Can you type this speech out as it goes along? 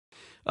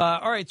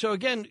All right. So,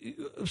 again,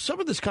 some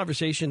of this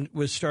conversation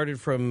was started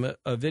from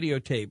a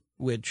videotape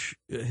which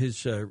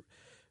has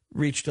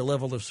reached a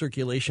level of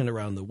circulation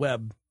around the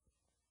web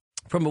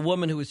from a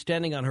woman who was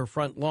standing on her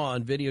front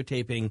lawn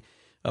videotaping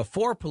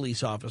 4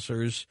 police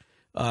officers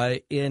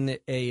in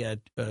a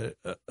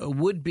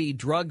would-be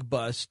drug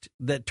bust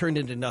that turned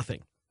into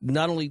nothing.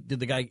 Not only did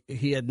the guy,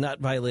 he had not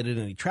violated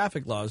any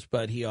traffic laws,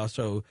 but he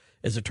also,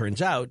 as it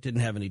turns out,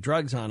 didn't have any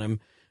drugs on him.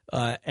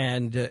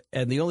 And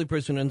the only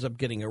person who ends up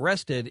getting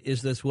arrested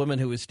is this woman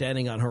who was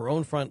standing on her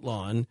own front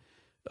lawn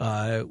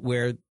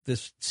where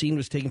this scene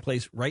was taking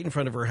place right in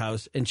front of her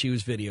house, and she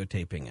was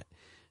videotaping it.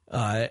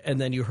 And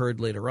then you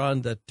heard later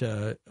on that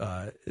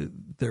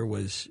there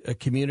was a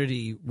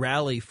community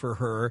rally for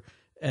her,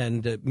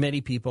 and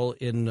many people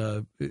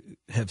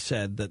have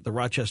said that the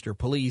Rochester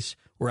police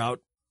were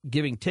out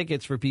giving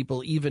tickets for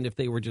people even if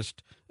they were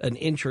just an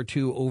inch or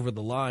two over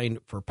the line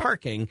for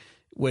parking,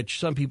 which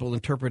some people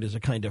interpret as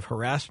a kind of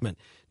harassment.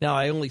 Now,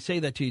 I only say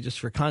that to you just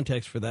for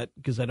context for that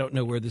because I don't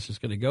know where this is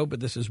going to go, but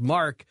this is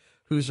Mark,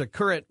 who's a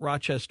current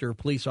Rochester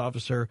police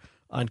officer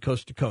on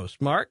Coast to Coast.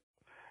 Mark?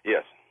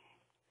 Yes.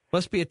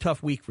 Must be a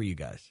tough week for you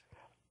guys.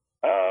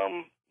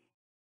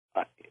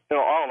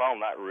 All in all,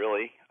 not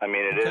really. I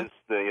mean, it is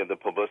the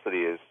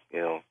publicity is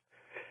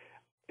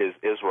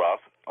rough.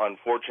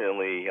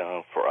 Unfortunately,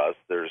 for us,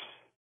 there's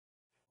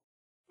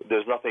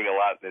nothing a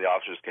lot that the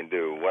officers can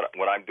do.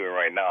 What I'm doing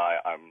right now,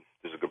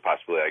 there's a good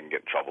possibility I can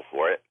get in trouble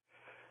for it,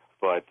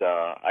 but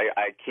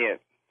I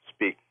can't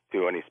speak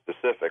to any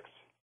specifics.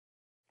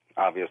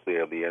 Obviously,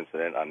 of the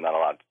incident, I'm not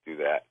allowed to do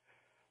that.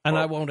 And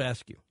I won't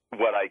ask you.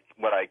 What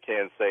I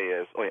can say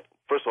is,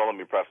 first of all, let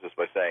me preface this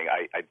by saying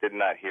I did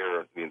not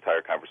hear the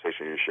entire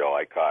conversation of your show.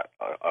 I caught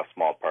a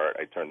small part.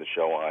 I turned the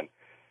show on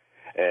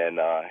and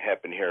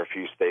happened to hear a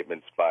few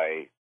statements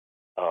by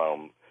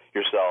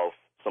yourself,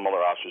 some other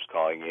officers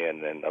calling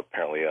in, and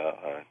apparently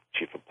a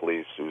chief of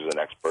police who's an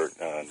expert.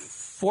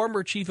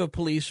 Former chief of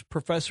police,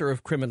 professor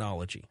of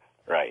criminology.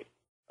 Right.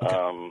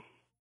 Okay.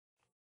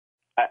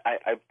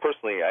 I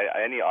personally,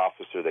 any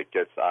officer that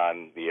gets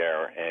on the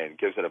air and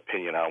gives an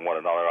opinion on what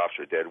another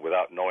officer did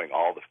without knowing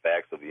all the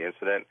facts of the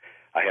incident,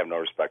 I have no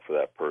respect for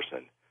that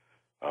person.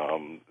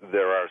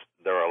 There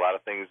are a lot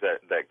of things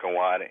that go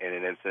on in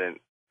an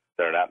incident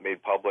that are not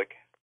made public.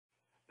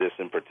 This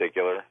in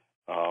particular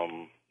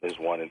is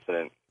one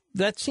incident.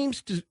 That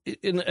seems to,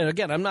 and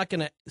again, I'm not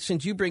going to,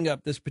 since you bring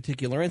up this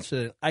particular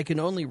incident, I can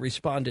only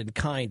respond in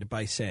kind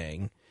by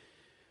saying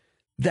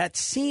that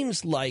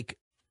seems like,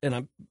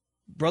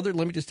 brother,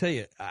 let me just tell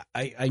you,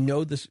 I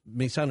know this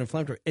may sound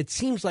inflammatory. It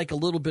seems like a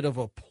little bit of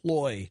a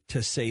ploy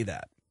to say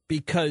that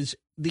because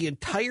the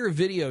entire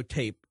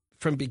videotape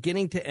from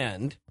beginning to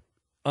end,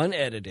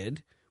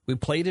 unedited, we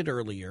played it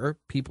earlier,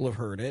 people have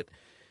heard it,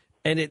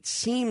 and it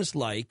seems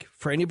like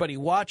for anybody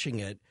watching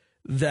it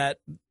that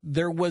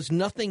there was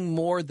nothing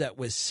more that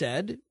was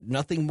said,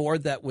 nothing more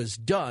that was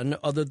done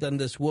other than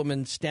this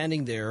woman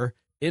standing there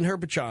in her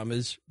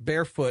pajamas,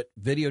 barefoot,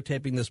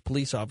 videotaping this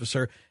police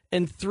officer.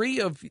 And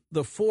 3 of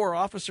the 4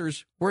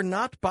 officers were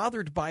not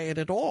bothered by it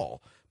at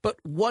all. But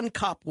one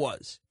cop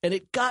was. And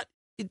it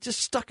just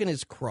stuck in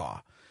his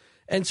craw.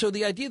 And so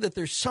the idea that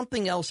there's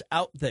something else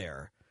out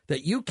there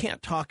that you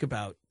can't talk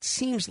about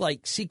seems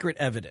like secret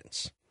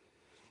evidence.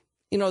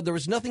 There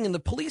was nothing in the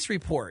police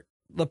report,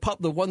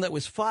 the one that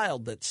was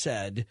filed, that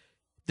said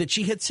that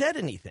she had said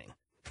anything.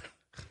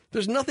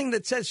 There's nothing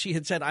that says she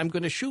had said, I'm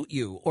going to shoot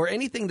you, or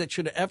anything that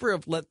should ever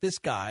have let this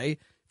guy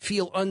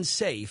feel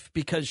unsafe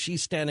because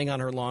she's standing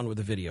on her lawn with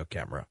a video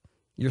camera.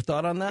 Your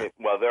thought on that?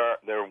 Well,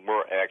 there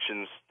were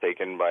actions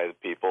taken by the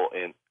people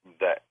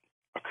that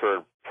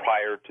occurred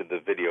prior to the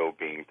video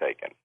being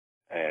taken.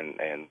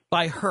 And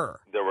by her?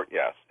 There were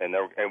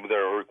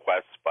there were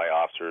requests by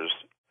officers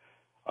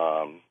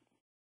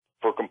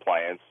for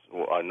compliance,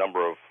 a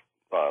number of,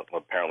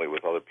 apparently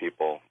with other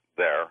people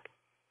there.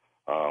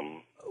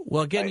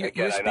 Well, again,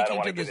 you're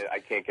speaking to this,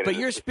 but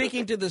you're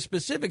speaking to the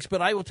specifics.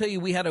 But I will tell you,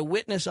 we had a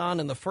witness on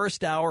in the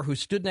first hour who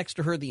stood next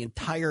to her the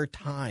entire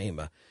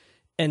time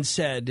and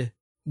said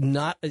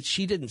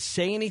she didn't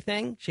say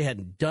anything, she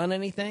hadn't done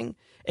anything,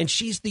 and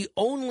she's the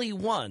only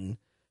one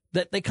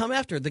that they come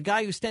after. The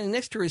guy who's standing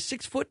next to her is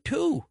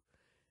 6'2",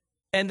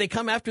 and they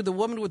come after the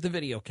woman with the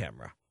video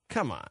camera.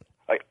 Come on.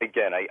 I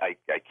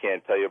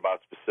can't tell you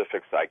about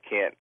specifics. I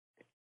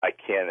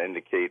can't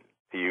indicate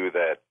to you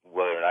that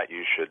whether or not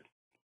you should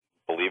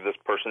believe this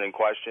person in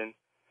question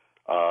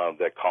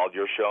that called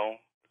your show.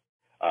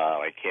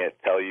 I can't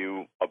tell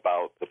you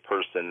about the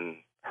person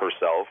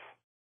herself.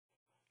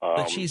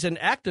 That she's an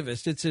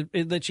activist.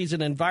 That she's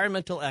an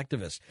environmental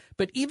activist.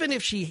 But even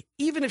if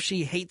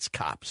she hates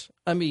cops,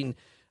 I mean,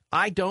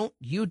 I don't,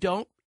 you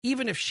don't.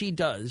 Even if she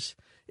does,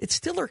 it's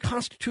still her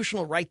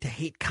constitutional right to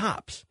hate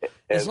cops,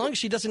 as long as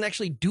she doesn't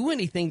actually do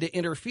anything to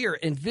interfere.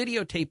 And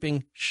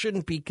videotaping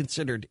shouldn't be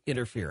considered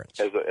interference.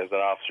 As an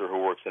officer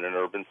who works in an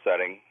urban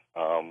setting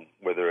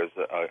where there is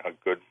a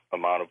good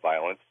amount of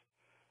violence,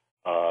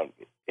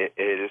 it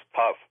is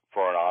tough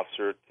for an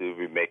officer to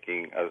be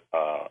making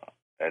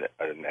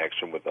an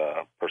action with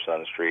a person on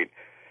the street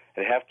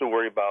and have to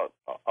worry about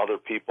other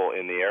people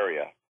in the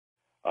area.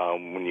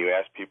 When you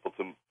ask people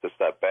to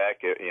step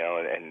back,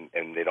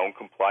 and they don't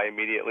comply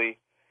immediately,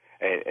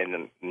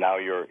 and now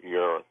your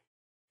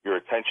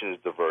attention is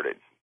diverted.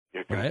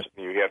 Right.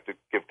 You have to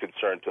give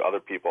concern to other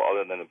people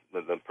other than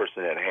the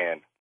person at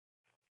hand.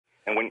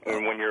 And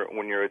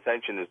when your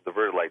attention is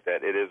diverted like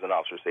that, it is an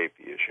officer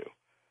safety issue.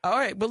 All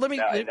right, but let me.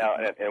 But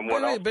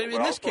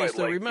in this case,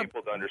 though, remember.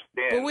 People to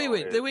understand. But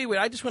wait.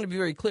 I just want to be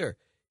very clear.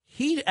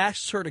 He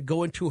asks her to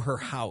go into her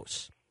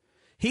house.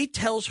 He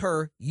tells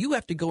her, you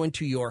have to go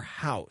into your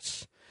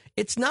house.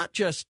 It's not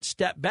just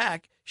step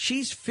back.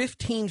 She's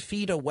 15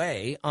 feet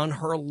away on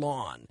her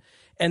lawn.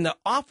 And the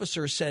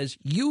officer says,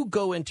 you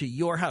go into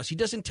your house. He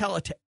doesn't tell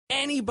it to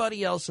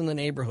anybody else in the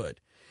neighborhood,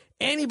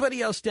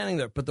 anybody else standing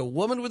there. But the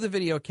woman with the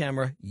video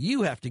camera,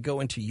 you have to go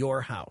into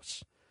your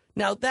house.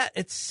 Now, that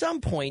at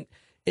some point,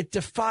 it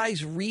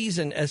defies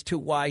reason as to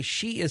why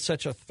she is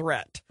such a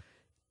threat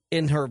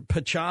in her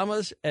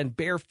pajamas and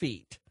bare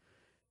feet.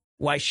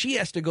 Why she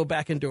has to go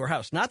back into her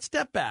house, not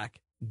step back,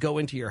 go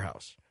into your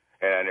house.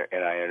 And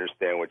I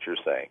understand what you're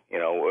saying.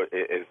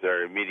 Is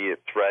there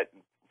immediate threat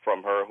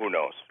from her? Who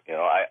knows?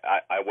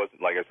 I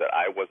wasn't, like I said,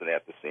 I wasn't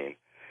at the scene,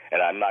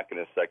 and I'm not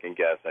going to second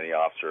guess any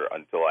officer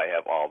until I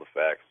have all the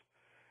facts.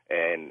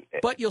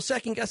 But you'll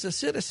second guess a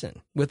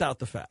citizen without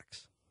the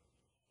facts.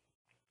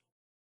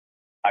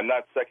 I'm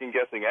not second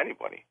guessing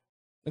anybody.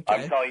 Okay.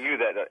 I'm telling you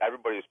that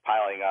everybody's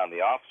piling on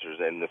the officers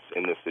in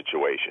this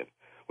situation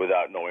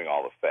without knowing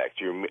all the facts.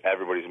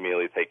 Everybody's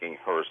immediately taking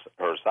her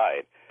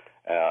side.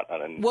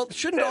 Well,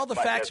 shouldn't all the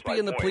facts be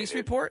in the police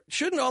report?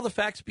 Shouldn't all the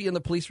facts be in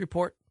the police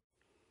report?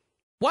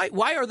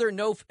 Why are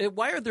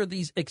there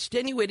these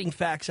extenuating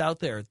facts out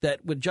there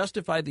that would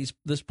justify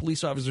this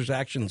police officer's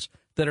actions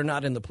that are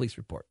not in the police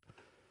report?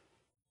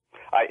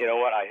 You know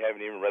what? I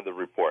haven't even read the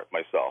report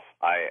myself.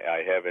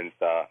 I haven't.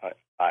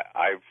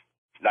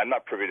 I'm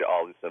not privy to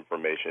all this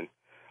information.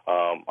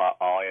 All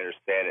I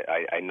understand,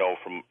 I know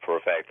for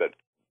a fact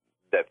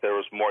that there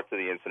was more to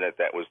the incident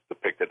that was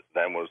depicted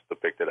than was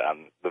depicted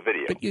on the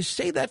video. But you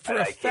say that for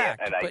a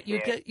fact, but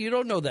you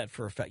don't know that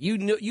for a fact.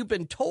 You've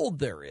been told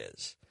there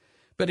is,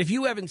 but if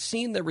you haven't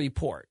seen the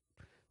report,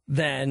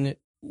 then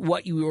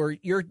what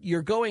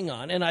you're going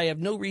on, and I have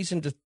no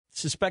reason to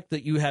suspect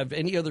that you have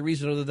any other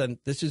reason other than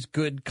this is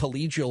good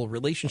collegial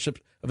relationship.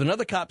 If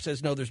another cop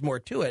says no, there's more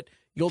to it,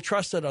 you'll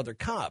trust that other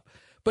cop.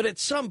 But at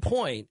some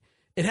point,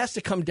 it has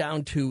to come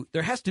down to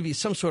there has to be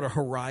some sort of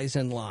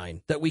horizon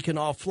line that we can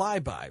all fly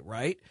by,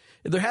 right?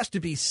 There has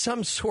to be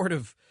some sort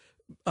of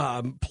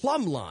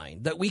plumb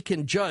line that we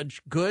can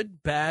judge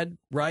good, bad,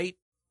 right,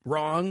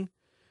 wrong.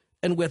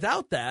 And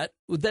without that,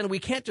 then we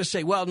can't just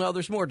say, well, no,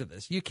 there's more to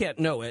this. You can't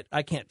know it.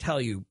 I can't tell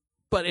you,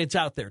 but it's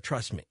out there.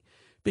 Trust me.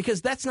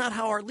 Because that's not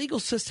how our legal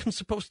system's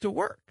supposed to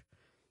work.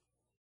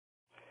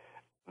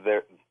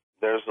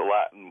 There's a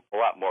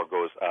lot more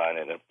goes on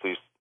in a police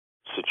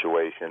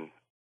situation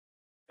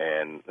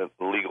and the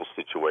legal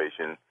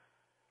situation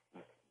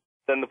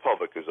than the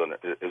public is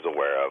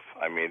aware of.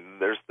 I mean,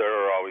 there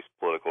are always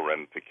political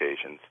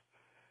ramifications,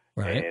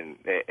 right? And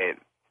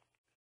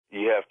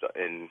you have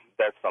to, and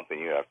that's something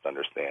you have to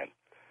understand.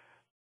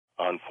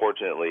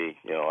 Unfortunately,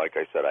 like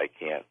I said, I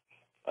can't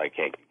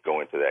go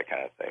into that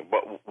kind of thing.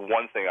 But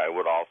one thing I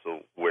would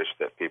also wish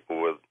that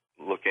people would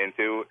look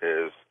into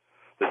is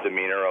the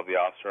demeanor of the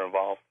officer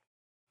involved.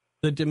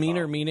 The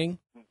demeanor meaning?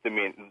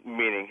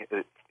 Meaning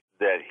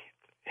that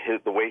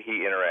the way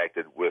he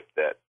interacted with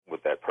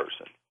that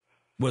person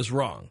was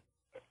wrong.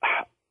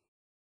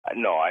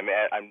 No,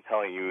 I'm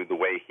telling you the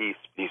way he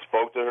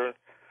spoke to her,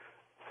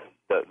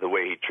 the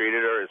way he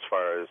treated her, as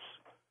far as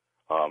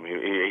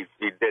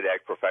he did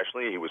act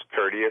professionally. He was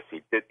courteous.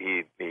 He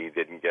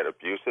didn't get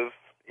abusive.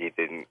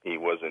 He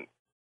wasn't.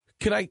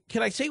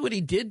 Can I say what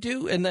he did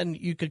do, and then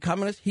you could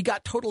comment? He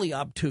got totally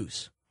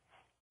obtuse.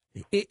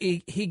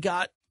 He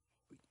got.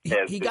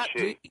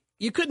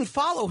 You couldn't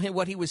follow him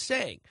what he was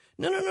saying.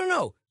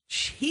 No.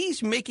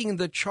 He's making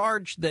the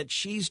charge that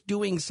she's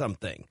doing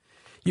something.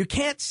 You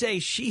can't say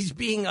she's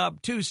being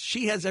obtuse.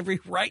 She has every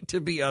right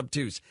to be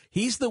obtuse.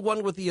 He's the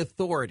one with the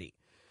authority.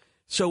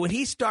 So when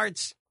he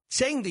starts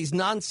saying these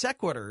non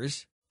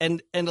sequiturs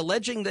and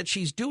alleging that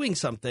she's doing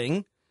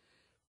something,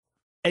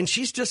 and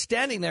she's just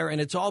standing there and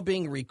it's all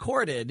being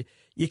recorded,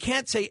 you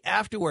can't say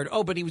afterward,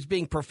 oh, but he was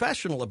being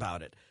professional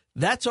about it.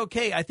 That's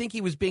okay. I think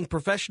he was being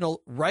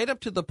professional right up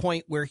to the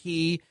point where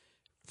he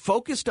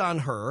focused on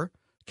her,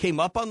 came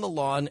up on the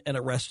lawn, and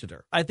arrested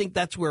her. I think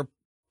that's where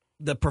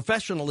the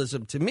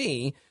professionalism, to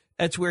me,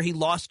 that's where he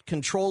lost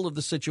control of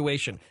the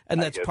situation.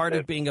 And that's part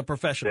of being a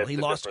professional. He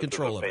lost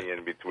control of it.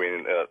 Opinion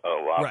between a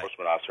law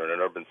enforcement officer in an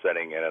urban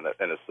setting and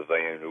a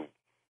civilian who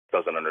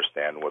doesn't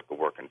understand what the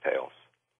work entails.